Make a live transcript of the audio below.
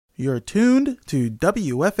You're tuned to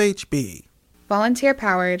WFHB.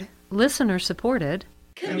 Volunteer-powered, listener-supported,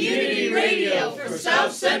 community radio for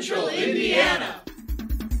South Central Indiana.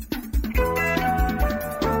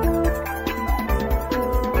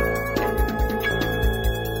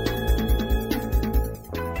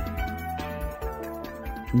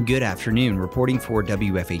 Good afternoon. Reporting for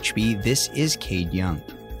WFHB, this is Cade Young.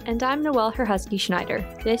 And I'm Noelle Herhusky-Schneider.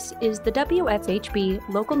 This is the WFHB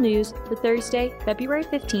local news for Thursday, February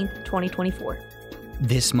 15th, 2024.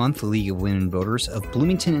 This month, the League of Women Voters of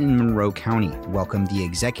Bloomington and Monroe County welcomed the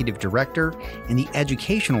Executive Director and the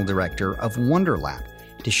Educational Director of WonderLab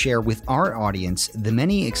to share with our audience the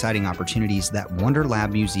many exciting opportunities that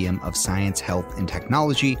WonderLab Museum of Science, Health, and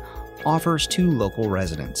Technology offers to local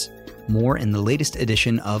residents. More in the latest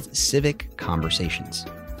edition of Civic Conversations.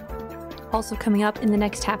 Also coming up in the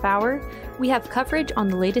next half hour, we have coverage on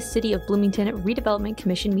the latest City of Bloomington Redevelopment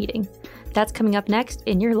Commission meeting. That's coming up next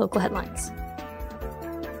in your local headlines.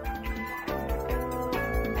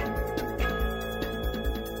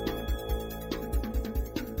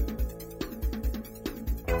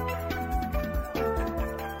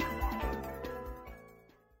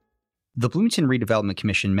 The Bloomington Redevelopment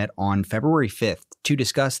Commission met on February 5th to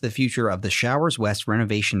discuss the future of the Showers West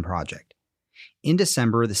renovation project. In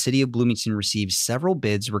December, the City of Bloomington received several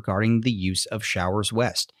bids regarding the use of Showers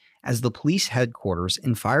West as the police headquarters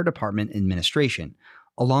and fire department administration,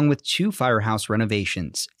 along with 2 firehouse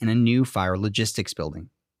renovations and a new fire logistics building.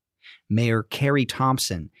 Mayor Carrie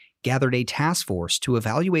Thompson gathered a task force to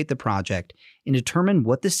evaluate the project and determine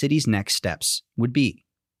what the city's next steps would be.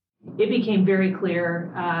 It became very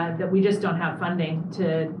clear that we just don't have funding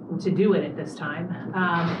to do it at this time.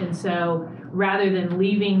 And so rather than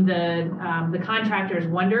leaving the contractors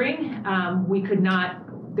wondering, we could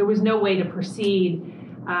not, there was no way to proceed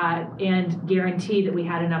and guarantee that we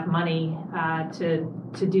had enough money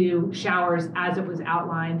to do showers as it was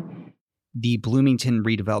outlined. The Bloomington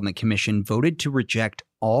Redevelopment Commission voted to reject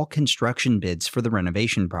all construction bids for the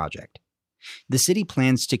renovation project. The city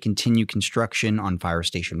plans to continue construction on Fire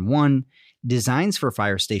Station 1, designs for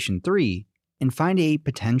Fire Station 3, and find a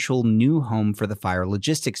potential new home for the fire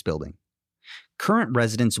logistics building. Current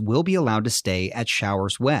residents will be allowed to stay at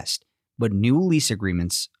Showers West, but new lease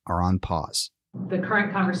agreements are on pause. The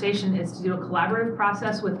current conversation is to do a collaborative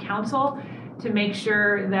process with council to make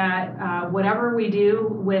sure that whatever we do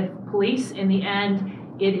with police, in the end,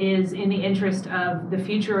 it is in the interest of the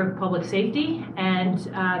future of public safety, and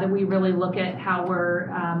that we really look at how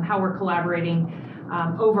we're collaborating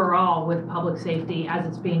overall with public safety as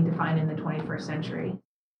it's being defined in the 21st century.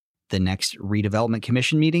 The next Redevelopment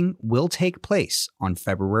Commission meeting will take place on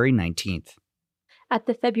February 19th. At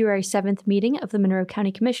the February 7th meeting of the Monroe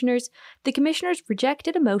County Commissioners, the Commissioners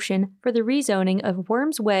rejected a motion for the rezoning of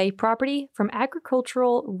Worms Way property from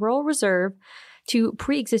agricultural rural reserve to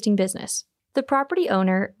pre-existing business. The property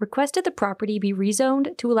owner requested the property be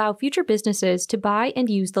rezoned to allow future businesses to buy and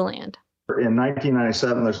use the land. In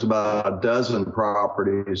 1997, there's about a dozen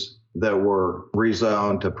properties that were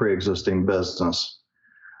rezoned to pre-existing business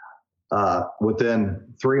within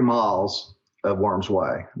 3 miles of Worms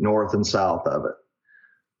Way, north and south of it.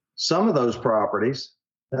 Some of those properties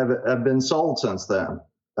have been sold since then.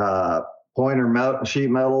 Pointer Sheet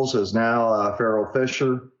Metals is now Farrell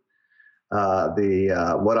Fisher.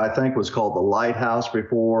 What I think was called the Lighthouse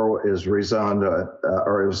before is rezoned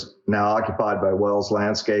or is now occupied by Wells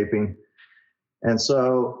Landscaping. And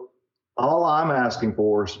so all I'm asking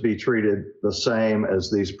for is to be treated the same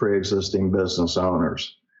as these pre-existing business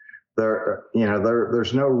owners.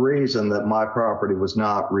 There's no reason that my property was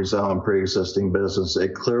not rezoned pre-existing business.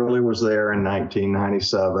 It clearly was there in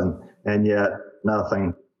 1997, and yet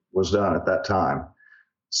nothing was done at that time.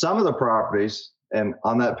 Some of the properties, and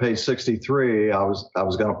on that page 63, I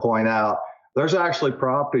was going to point out, there's actually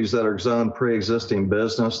properties that are zoned pre-existing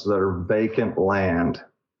business that are vacant land.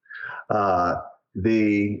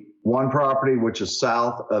 The one property which is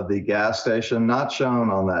south of the gas station, not shown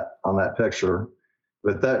on that picture,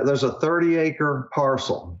 but there's a 30-acre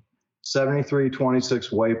parcel, 7326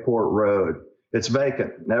 Wayport Road. It's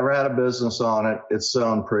vacant, never had a business on it. It's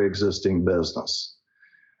zoned pre-existing business.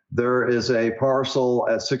 There is a parcel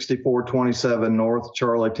at 6427 North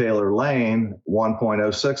Charlie Taylor Lane,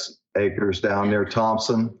 1.06 acres down near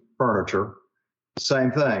Thompson Furniture.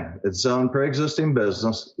 Same thing. It's zoned pre-existing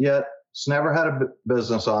business, yet it's never had a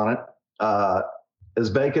business on it. Is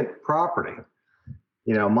vacant property.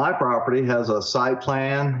 My property has a site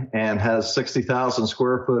plan and has 60,000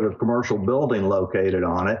 square foot of commercial building located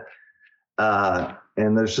on it.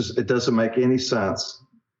 And it doesn't make any sense.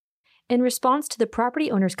 In response to the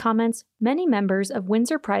property owner's comments, many members of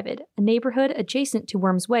Windsor Private, a neighborhood adjacent to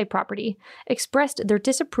Worms Way property, expressed their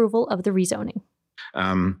disapproval of the rezoning.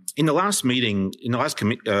 In the last planning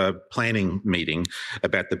meeting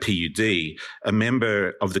about the PUD, a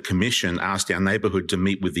member of the commission asked our neighbourhood to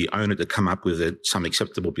meet with the owner to come up with some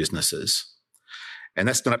acceptable businesses. And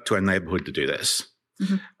that's not up to our neighbourhood to do this.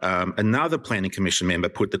 Mm-hmm. Another planning commission member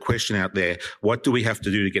put the question out there, what do we have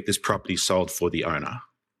to do to get this property sold for the owner?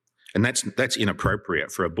 And that's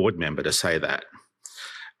inappropriate for a board member to say that.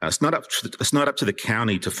 It's not up to the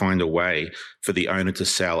county to find a way for the owner to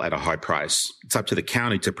sell at a high price. It's up to the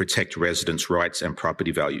county to protect residents' rights and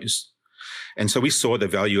property values. And so we saw the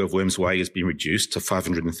value of Worms Way has been reduced to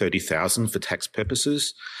 $530,000 for tax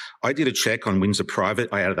purposes. I did a check on Windsor Private.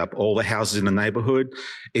 I added up all the houses in the neighbourhood.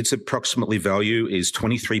 Its approximately value is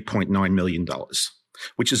 $23.9 million,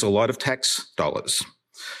 which is a lot of tax dollars.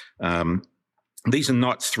 These are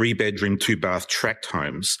not 3-bedroom, 2-bath tract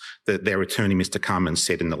homes that their attorney, Mr. Carmen,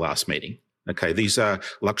 said in the last meeting. Okay, these are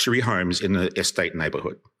luxury homes in the estate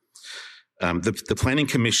neighbourhood. The planning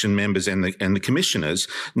commission members and the commissioners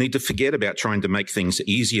need to forget about trying to make things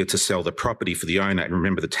easier to sell the property for the owner and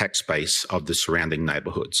remember the tax base of the surrounding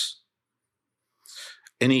neighbourhoods.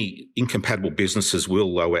 Any incompatible businesses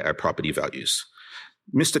will lower our property values.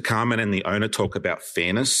 Mr. Carmen and the owner talk about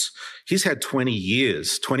fairness. He's had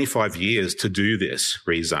 25 years to do this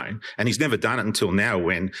rezone, and he's never done it until now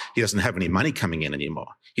when he doesn't have any money coming in anymore.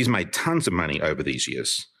 He's made tons of money over these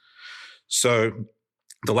years. So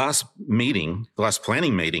the last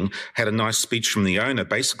planning meeting had a nice speech from the owner,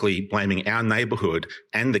 basically blaming our neighbourhood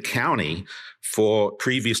and the county for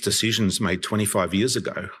previous decisions made 25 years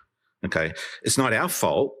ago. Okay, it's not our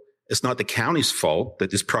fault. It's not the county's fault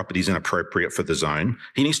that this property is inappropriate for the zone.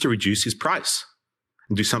 He needs to reduce his price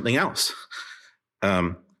and do something else.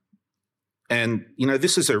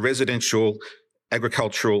 This is a residential,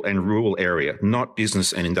 agricultural and rural area, not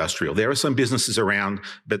business and industrial. There are some businesses around,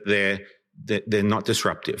 but they're not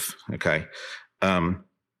disruptive, okay?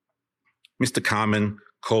 Mr. Carmen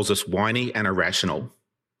calls us whiny and irrational.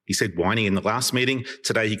 He said whiny in the last meeting.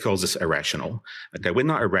 Today he calls us irrational. Okay, we're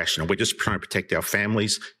not irrational. We're just trying to protect our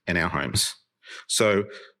families and our homes. So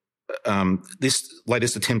this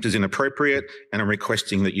latest attempt is inappropriate, and I'm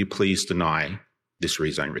requesting that you please deny this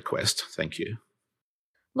rezone request. Thank you.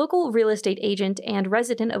 Local real estate agent and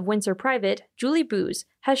resident of Windsor Private, Julie Booz,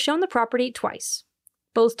 has shown the property twice.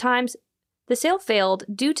 Both times, the sale failed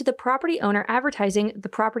due to the property owner advertising the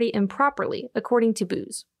property improperly, according to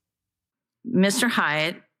Booz. Mr.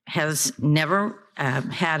 Hyatt has never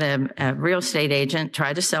had a real estate agent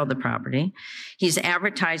try to sell the property. He's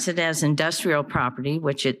advertised it as industrial property,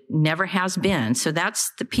 which it never has been. So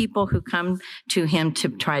that's the people who come to him to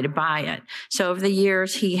try to buy it. So over the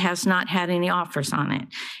years, he has not had any offers on it.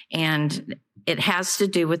 And it has to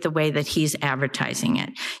do with the way that he's advertising it.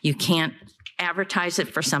 You can't advertise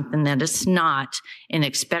it for something that it's not and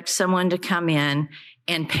expect someone to come in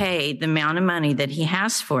and pay the amount of money that he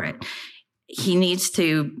has for it. He needs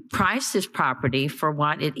to price his property for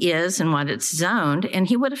what it is and what it's zoned, and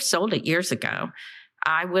he would have sold it years ago.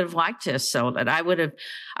 I would have liked to have sold it. I would have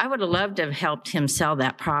loved to have helped him sell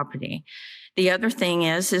that property. The other thing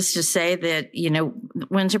is to say that,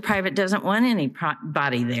 Windsor Private doesn't want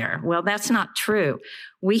anybody there. Well, that's not true.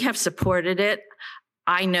 We have supported it.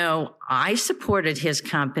 I know I supported his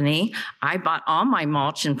company. I bought all my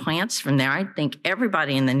mulch and plants from there. I think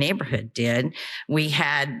everybody in the neighborhood did. We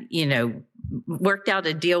had, worked out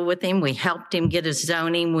a deal with him. We helped him get his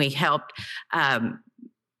zoning. We helped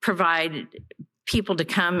provide people to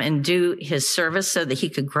come and do his service so that he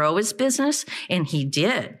could grow his business. And he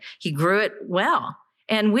did. He grew it well.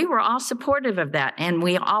 And we were all supportive of that. And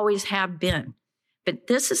we always have been. But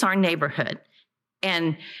this is our neighborhood.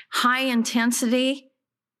 And high intensity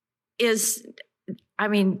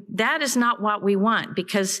that is not what we want,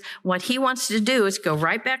 because what he wants to do is go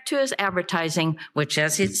right back to his advertising, which,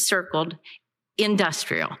 as it's circled,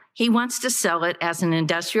 industrial. He wants to sell it as an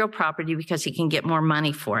industrial property because he can get more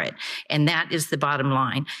money for it. And that is the bottom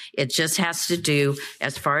line. It just has to do,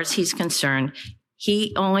 as far as he's concerned,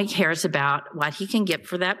 he only cares about what he can get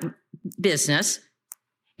for that business,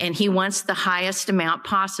 and he wants the highest amount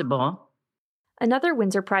possible. Another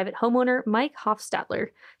Windsor Private homeowner, Mike Hofstadler,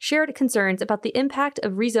 shared concerns about the impact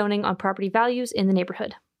of rezoning on property values in the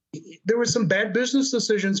neighborhood. There were some bad business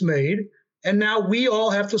decisions made, and now we all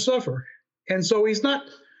have to suffer. And so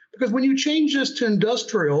because when you change this to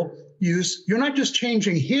industrial use, you're not just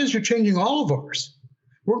changing his, you're changing all of ours.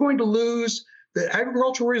 We're going to lose the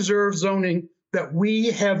agricultural reserve zoning that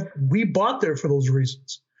we bought there for those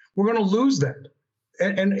reasons. We're going to lose that,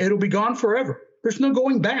 and it'll be gone forever. There's no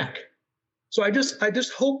going back. So I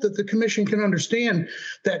just hope that the commission can understand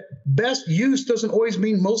that best use doesn't always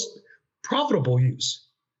mean most profitable use.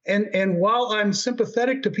 And while I'm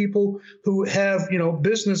sympathetic to people who have,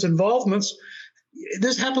 business involvements,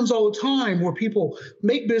 this happens all the time where people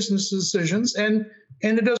make business decisions and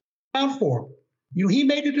it doesn't work out for them. He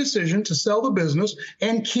made a decision to sell the business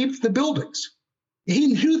and keep the buildings. He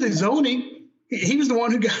knew the zoning. He was the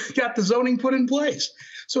one who got the zoning put in place.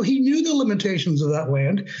 So he knew the limitations of that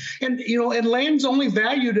land. And, and land's only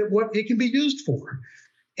valued at what it can be used for.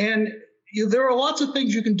 And there are lots of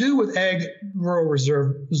things you can do with ag rural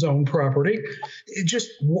reserve zone property.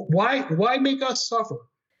 Why make us suffer?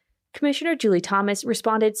 Commissioner Julie Thomas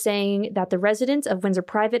responded saying that the residents of Windsor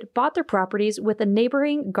Private bought their properties with a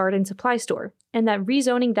neighboring garden supply store, and that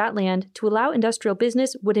rezoning that land to allow industrial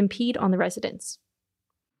business would impede on the residents.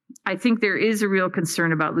 I think there is a real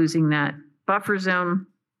concern about losing that buffer zone.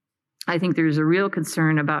 I think there's a real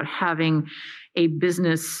concern about having a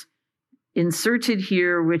business inserted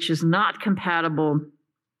here which is not compatible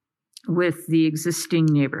with the existing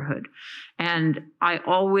neighborhood. And I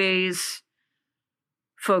always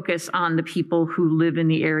focus on the people who live in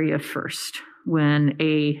the area first when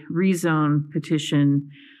a rezone petition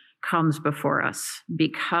comes before us,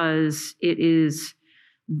 because it is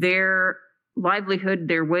their livelihood,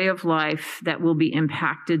 their way of life that will be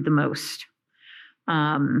impacted the most.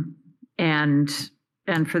 And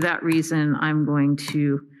for that reason, I'm going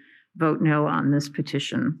to vote no on this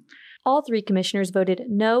petition. All three commissioners voted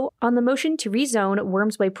no on the motion to rezone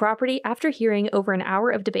Worms Way property after hearing over an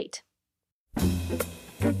hour of debate.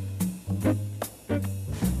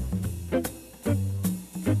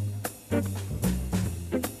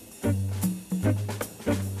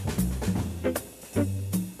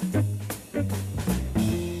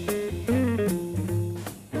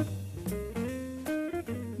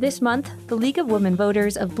 This month, the League of Women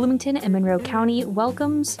Voters of Bloomington and Monroe County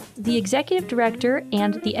welcomes the Executive Director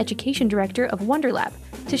and the Education Director of WonderLab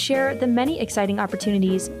to share the many exciting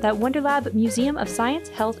opportunities that WonderLab Museum of Science,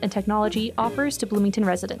 Health, and Technology offers to Bloomington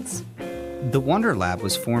residents. The WonderLab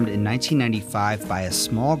was formed in 1995 by a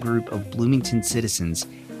small group of Bloomington citizens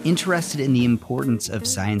interested in the importance of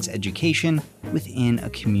science education within a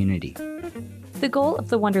community. The goal of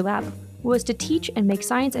the WonderLab was to teach and make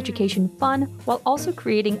science education fun while also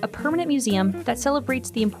creating a permanent museum that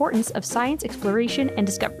celebrates the importance of science exploration and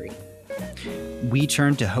discovery. We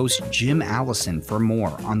turn to host Jim Allison for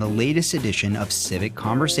more on the latest edition of Civic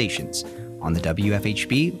Conversations on the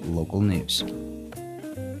WFHB Local News.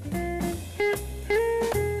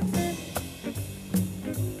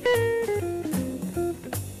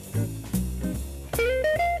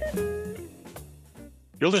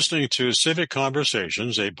 You're listening to Civic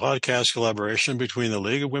Conversations, a podcast collaboration between the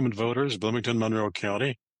League of Women Voters, Bloomington, Monroe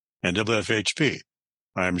County, and WFHB.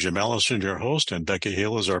 I'm Jim Allison, your host, and Becky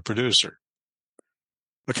Hill is our producer.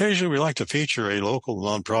 Occasionally, we like to feature a local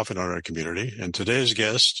nonprofit in our community, and today's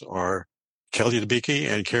guests are Kelly DeBeeke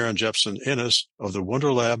and Karen Jepson-Ennis of the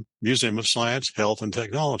WonderLab Museum of Science, Health, and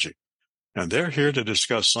Technology. And they're here to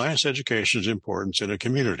discuss science education's importance in a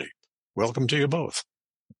community. Welcome to you both.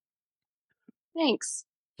 Thanks.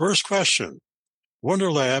 First question.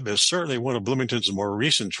 WonderLab is certainly one of Bloomington's more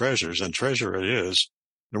recent treasures, and treasure it is.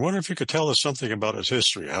 I wonder if you could tell us something about its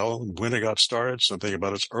history, how and when it got started, something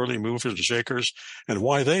about its early movers and shakers, and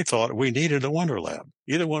why they thought we needed a WonderLab.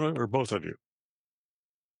 Either one or both of you.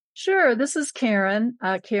 Sure. This is Karen.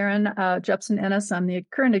 Karen Jepson-Ennis. I'm the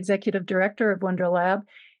current executive director of WonderLab.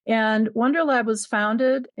 And WonderLab was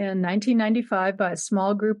founded in 1995 by a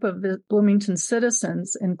small group of Bloomington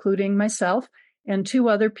citizens, including myself and two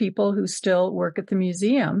other people who still work at the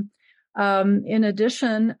museum. In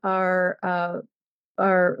addition, our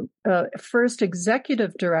first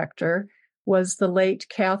executive director was the late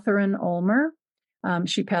Catherine Ulmer.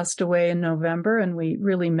 She passed away in November, and we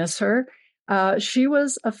really miss her. She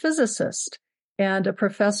was a physicist and a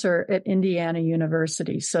professor at Indiana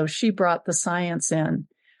University, so she brought the science in.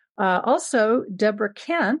 Also, Deborah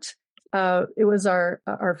Kent, it was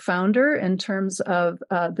our founder in terms of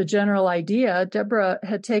the general idea. Deborah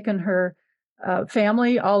had taken her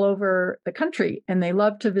family all over the country, and they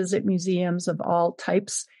loved to visit museums of all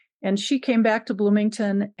types. And she came back to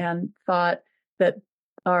Bloomington and thought that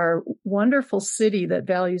our wonderful city that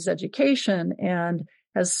values education and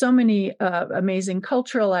has so many amazing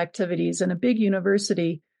cultural activities and a big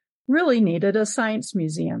university really needed a science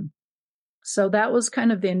museum. So that was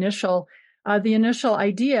kind of the initial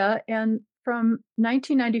idea. And from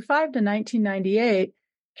 1995 to 1998,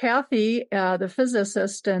 Kathy, the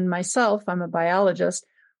physicist, and myself, I'm a biologist,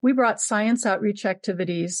 we brought science outreach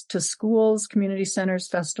activities to schools, community centers,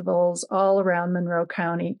 festivals all around Monroe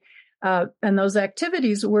County. And those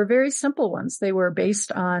activities were very simple ones. They were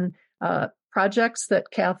based on projects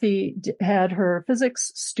that Kathy had her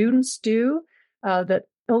physics students do that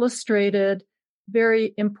illustrated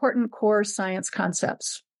very important core science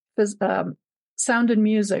concepts, sound and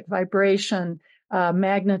music, vibration,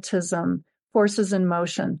 magnetism, forces in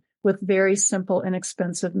motion, with very simple,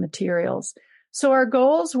 inexpensive materials. So our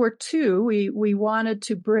goals were two. We wanted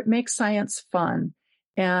to make science fun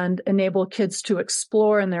and enable kids to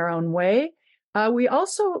explore in their own way. We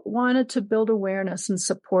also wanted to build awareness and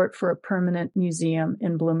support for a permanent museum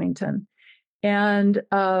in Bloomington. And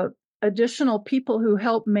additional people who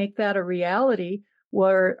helped make that a reality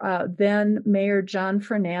were then Mayor John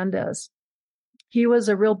Fernandez. He was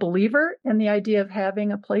a real believer in the idea of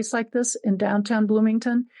having a place like this in downtown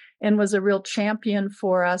Bloomington and was a real champion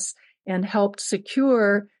for us and helped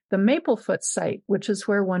secure the Maplefoot site, which is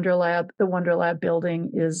where the WonderLab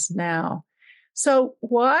building is now. So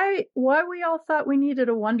why we all thought we needed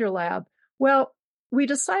a WonderLab? Well, we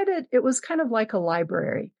decided it was kind of like a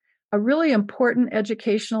library, a really important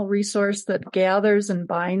educational resource that gathers and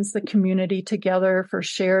binds the community together for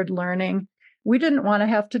shared learning. We didn't want to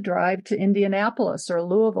have to drive to Indianapolis or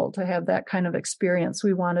Louisville to have that kind of experience.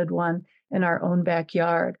 We wanted one in our own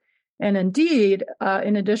backyard. And indeed,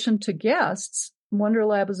 in addition to guests,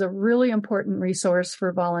 WonderLab is a really important resource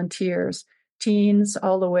for volunteers, teens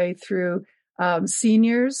all the way through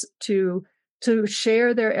seniors to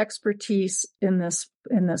share their expertise in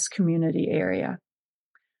this community area.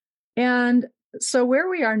 And so where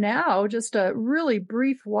we are now, just a really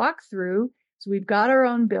brief walkthrough. So we've got our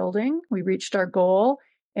own building. We reached our goal,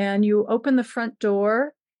 and you open the front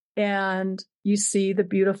door and you see the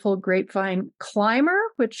beautiful grapevine climber,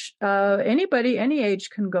 which anybody, any age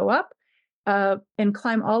can go up and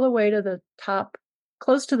climb all the way to the top,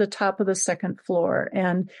 close to the top of the second floor.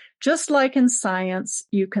 And just like in science,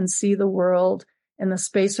 you can see the world and the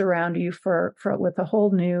space around you with a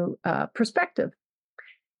whole new perspective.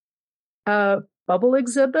 Bubble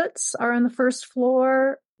exhibits are on the first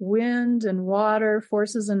floor, wind and water,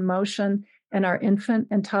 forces in motion, and our infant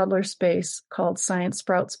and toddler space called Science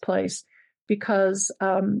Sprouts Place, because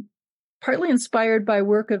partly inspired by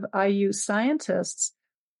work of IU scientists,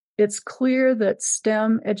 it's clear that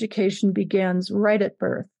STEM education begins right at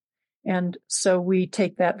birth. And so we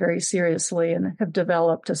take that very seriously and have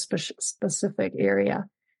developed a specific area.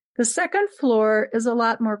 The second floor is a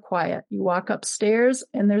lot more quiet. You walk upstairs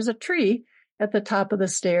and there's a tree at the top of the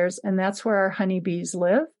stairs, and that's where our honeybees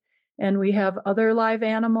live. And we have other live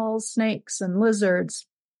animals, snakes and lizards,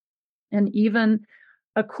 and even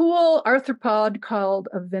a cool arthropod called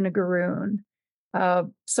a vinegaroon.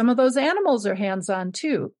 Some of those animals are hands-on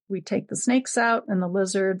too. We take the snakes out and the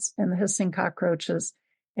lizards and the hissing cockroaches,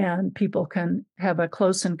 and people can have a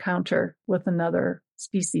close encounter with another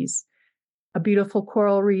species. A beautiful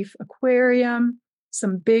coral reef aquarium,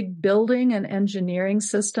 some big building and engineering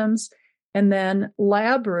systems, and then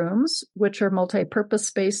lab rooms, which are multi-purpose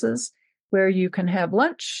spaces where you can have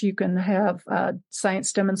lunch, you can have a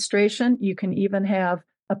science demonstration, you can even have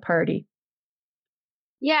a party.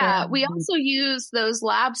 Yeah, we also use those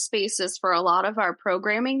lab spaces for a lot of our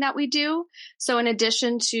programming that we do. So in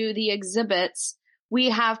addition to the exhibits,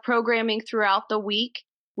 we have programming throughout the week.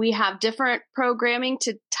 We have different programming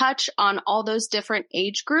to touch on all those different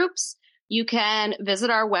age groups. You can visit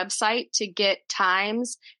our website to get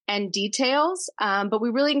times and details, but we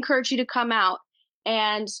really encourage you to come out.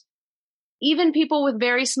 And even people with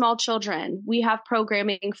very small children, we have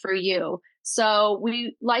programming for you. So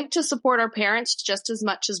we like to support our parents just as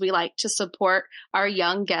much as we like to support our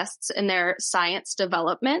young guests in their science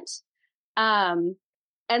development.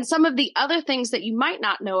 And some of the other things that you might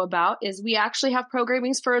not know about is we actually have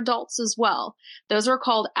programmings for adults as well. Those are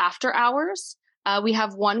called after hours. We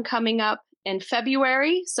have one coming up in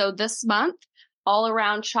February, so this month, all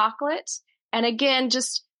around chocolate. And again,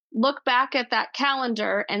 just look back at that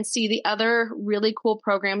calendar and see the other really cool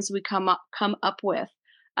programs we come up with.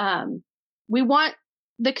 We want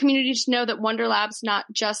the community to know that WonderLab's not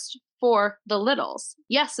just for the littles.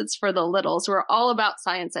 Yes, it's for the littles. We're all about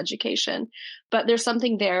science education, but there's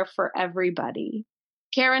something there for everybody.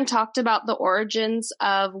 Karen talked about the origins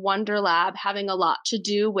of WonderLab having a lot to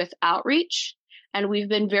do with outreach. And we've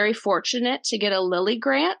been very fortunate to get a Lilly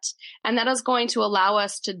grant, and that is going to allow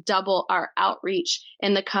us to double our outreach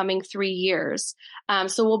in the coming 3 years.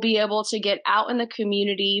 So we'll be able to get out in the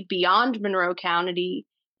community beyond Monroe County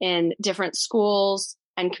in different schools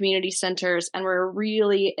and community centers, and we're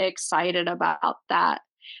really excited about that.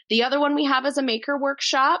 The other one we have is a maker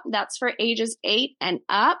workshop. That's for ages 8 and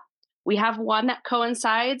up. We have one that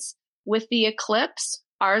coincides with the eclipse.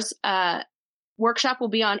 Ours workshop will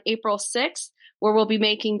be on April 6th, where we'll be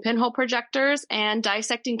making pinhole projectors and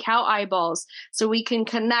dissecting cow eyeballs so we can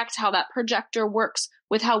connect how that projector works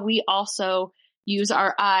with how we also use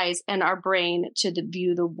our eyes and our brain to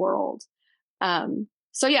view the world.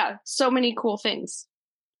 So many cool things.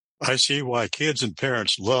 I see why kids and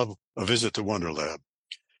parents love a visit to Wonder Lab.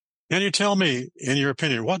 Can you tell me, in your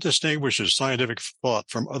opinion, what distinguishes scientific thought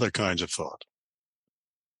from other kinds of thought?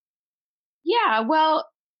 Yeah, well,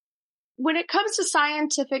 when it comes to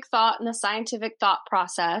scientific thought and the scientific thought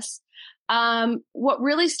process, what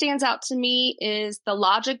really stands out to me is the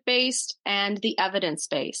logic-based and the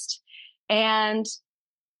evidence-based. And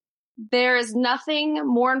there is nothing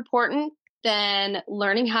more important than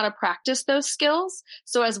learning how to practice those skills.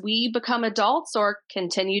 So as we become adults or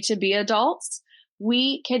continue to be adults,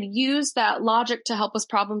 we can use that logic to help us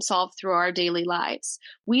problem solve through our daily lives.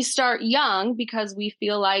 We start young because we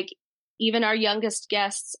feel like even our youngest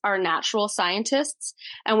guests are natural scientists,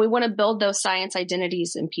 and we want to build those science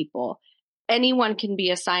identities in people. Anyone can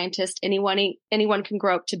be a scientist. Anyone can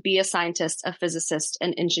grow up to be a scientist, a physicist,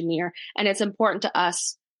 an engineer. And it's important to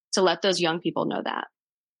us to let those young people know that.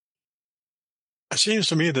 It seems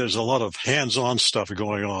to me there's a lot of hands-on stuff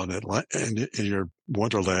going on in your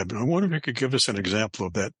Wonder Lab. I wonder if you could give us an example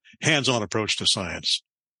of that hands-on approach to science.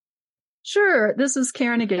 Sure. This is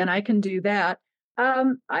Karen again. I can do that.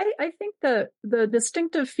 I think the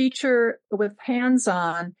distinctive feature with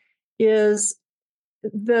hands-on is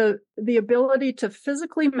the ability to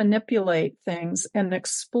physically manipulate things and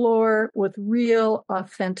explore with real,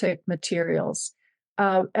 authentic materials,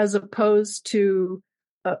 as opposed to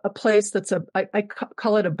a place that's I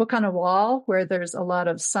call it a book on a wall, where there's a lot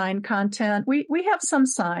of sign content. We have some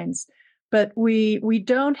signs, but we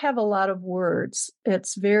don't have a lot of words.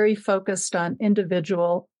 It's very focused on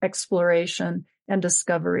individual exploration and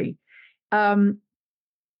discovery. And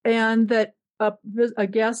that a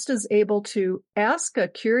guest is able to ask a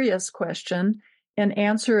curious question and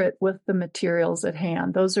answer it with the materials at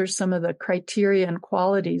hand. Those are some of the criteria and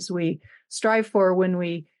qualities we strive for when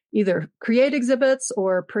we either create exhibits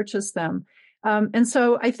or purchase them. And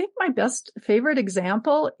so I think my favorite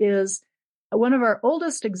example is one of our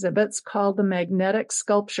oldest exhibits called the magnetic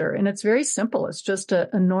sculpture. And it's very simple. It's just an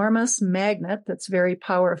enormous magnet that's very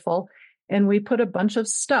powerful. And we put a bunch of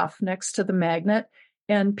stuff next to the magnet,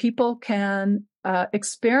 and people can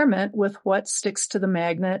experiment with what sticks to the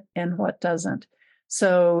magnet and what doesn't.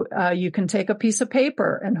 So you can take a piece of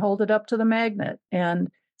paper and hold it up to the magnet and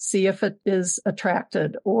see if it is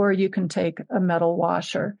attracted, or you can take a metal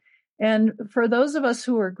washer. And for those of us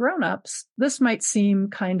who are grown-ups, this might seem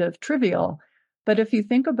kind of trivial, but if you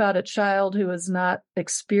think about a child who has not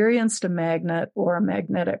experienced a magnet or a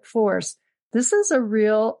magnetic force, this is a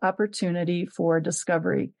real opportunity for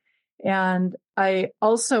discovery. And I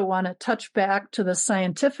also want to touch back to the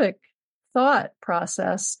scientific thought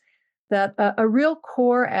process, that a real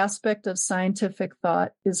core aspect of scientific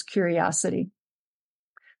thought is curiosity.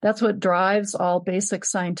 That's what drives all basic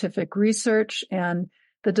scientific research and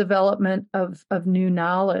the development of new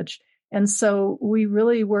knowledge. And so we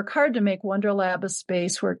really work hard to make Wonder Lab a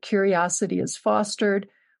space where curiosity is fostered,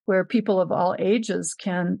 where people of all ages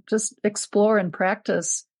can just explore and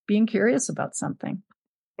practice being curious about something.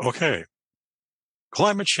 Okay.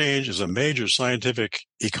 Climate change is a major scientific,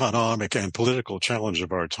 economic, and political challenge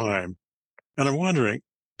of our time. And I'm wondering,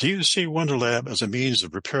 do you see Wonder Lab as a means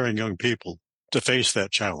of preparing young people to face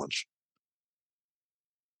that challenge?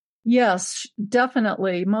 Yes,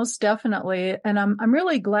 definitely. Most definitely. And I'm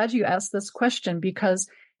really glad you asked this question, because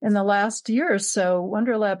in the last year or so,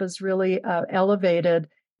 Wonder Lab has really elevated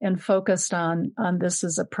and focused on this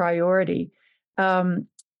as a priority.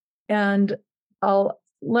 And I'll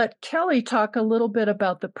let Kelly talk a little bit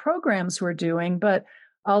about the programs we're doing, but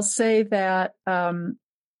I'll say that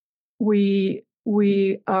we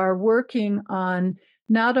are working on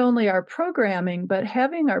not only our programming, but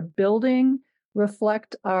having our building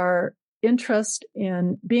reflect our interest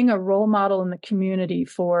in being a role model in the community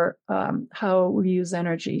for how we use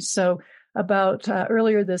energy. So about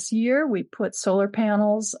earlier this year, we put solar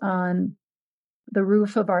panels on the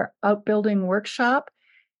roof of our outbuilding workshop,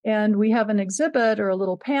 and we have an exhibit or a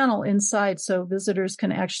little panel inside so visitors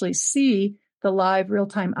can actually see the live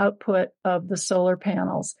real-time output of the solar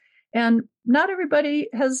panels. And not everybody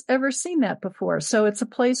has ever seen that before. So it's a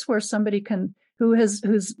place where somebody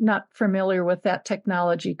who's not familiar with that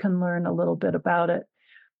technology can learn a little bit about it.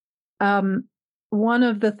 One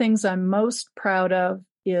of the things I'm most proud of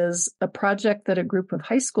is a project that a group of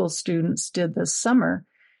high school students did this summer.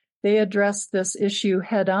 They addressed this issue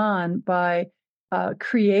head on by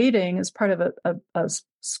creating, as part of a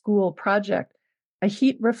school project, a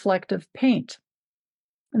heat reflective paint.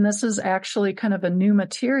 And this is actually kind of a new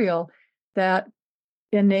material that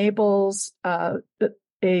enables a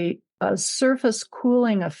surface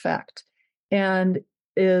cooling effect and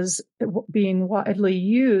is being widely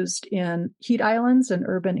used in heat islands and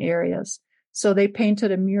urban areas. So they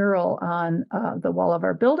painted a mural on the wall of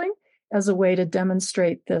our building as a way to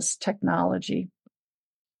demonstrate this technology.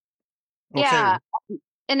 Okay. Yeah.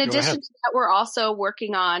 In addition to that, we're also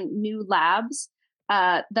working on new labs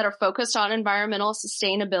that are focused on environmental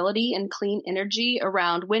sustainability and clean energy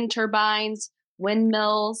around wind turbines,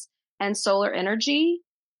 windmills, and solar energy.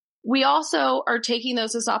 We also are taking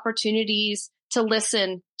those as opportunities to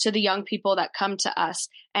listen to the young people that come to us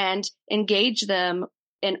and engage them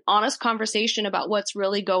in honest conversation about what's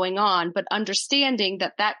really going on, but understanding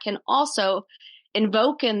that that can also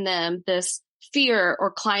invoke in them this fear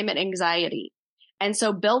or climate anxiety. And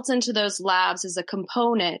so built into those labs is a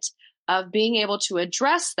component of being able to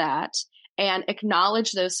address that and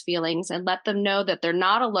acknowledge those feelings and let them know that they're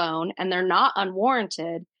not alone and they're not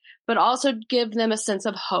unwarranted, but also give them a sense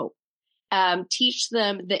of hope. Teach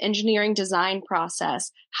them the engineering design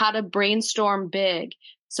process, how to brainstorm big,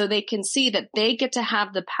 so they can see that they get to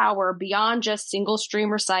have the power beyond just single stream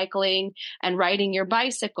recycling and riding your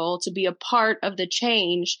bicycle to be a part of the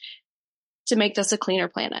change to make this a cleaner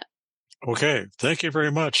planet. Okay. Thank you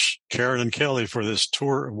very much, Karen and Kelly, for this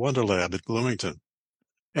tour of WonderLab at Bloomington.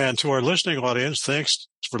 And to our listening audience, thanks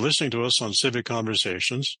for listening to us on Civic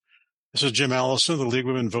Conversations. This is Jim Allison, the League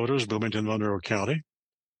of Women Voters, Bloomington, Monroe County.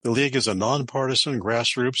 The League is a nonpartisan,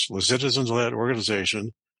 grassroots, citizens-led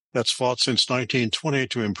organization that's fought since 1920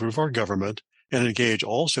 to improve our government and engage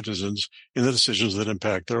all citizens in the decisions that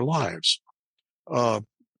impact their lives.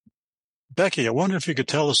 Becky, I wonder if you could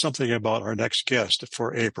tell us something about our next guest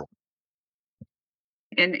for April.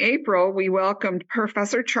 In April, we welcomed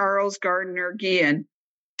Professor Charles Gardner-Guillen,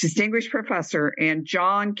 Distinguished Professor and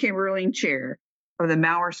John Kimberling Chair of the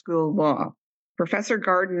Maurer School of Law. Professor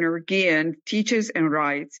Gardner-Guillen teaches and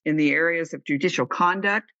writes in the areas of judicial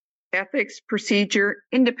conduct, ethics, procedure,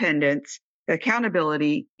 independence,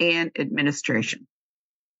 accountability, and administration.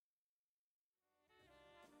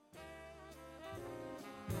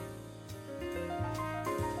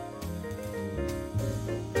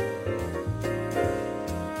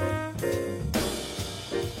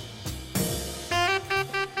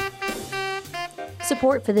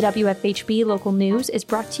 Support for the WFHB local news is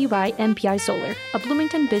brought to you by MPI Solar, a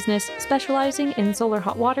Bloomington business specializing in solar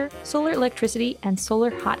hot water, solar electricity, and solar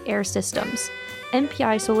hot air systems.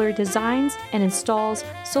 MPI Solar designs and installs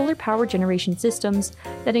solar power generation systems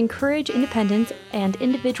that encourage independence and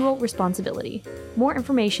individual responsibility. More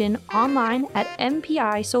information online at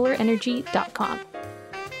mpisolarenergy.com.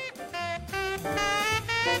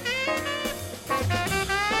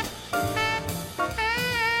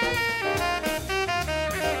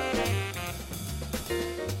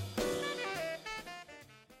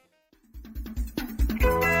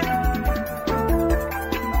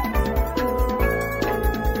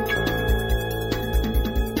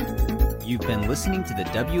 You've been listening to the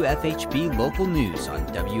WFHB local news on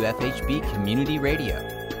WFHB Community Radio.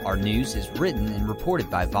 Our news is written and reported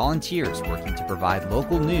by volunteers working to provide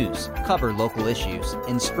local news, cover local issues,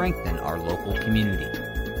 and strengthen our local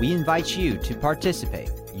community. We invite you to participate.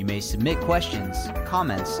 You may submit questions,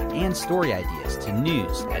 comments, and story ideas to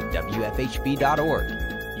news@wfhb.org.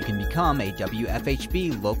 You can become a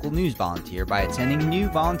WFHB local news volunteer by attending new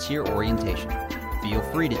volunteer orientation. Feel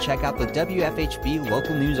free to check out the WFHB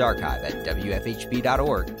Local News Archive at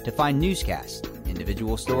WFHB.org to find newscasts,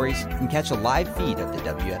 individual stories, and catch a live feed of the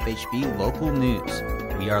WFHB Local News.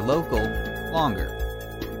 We are local, longer,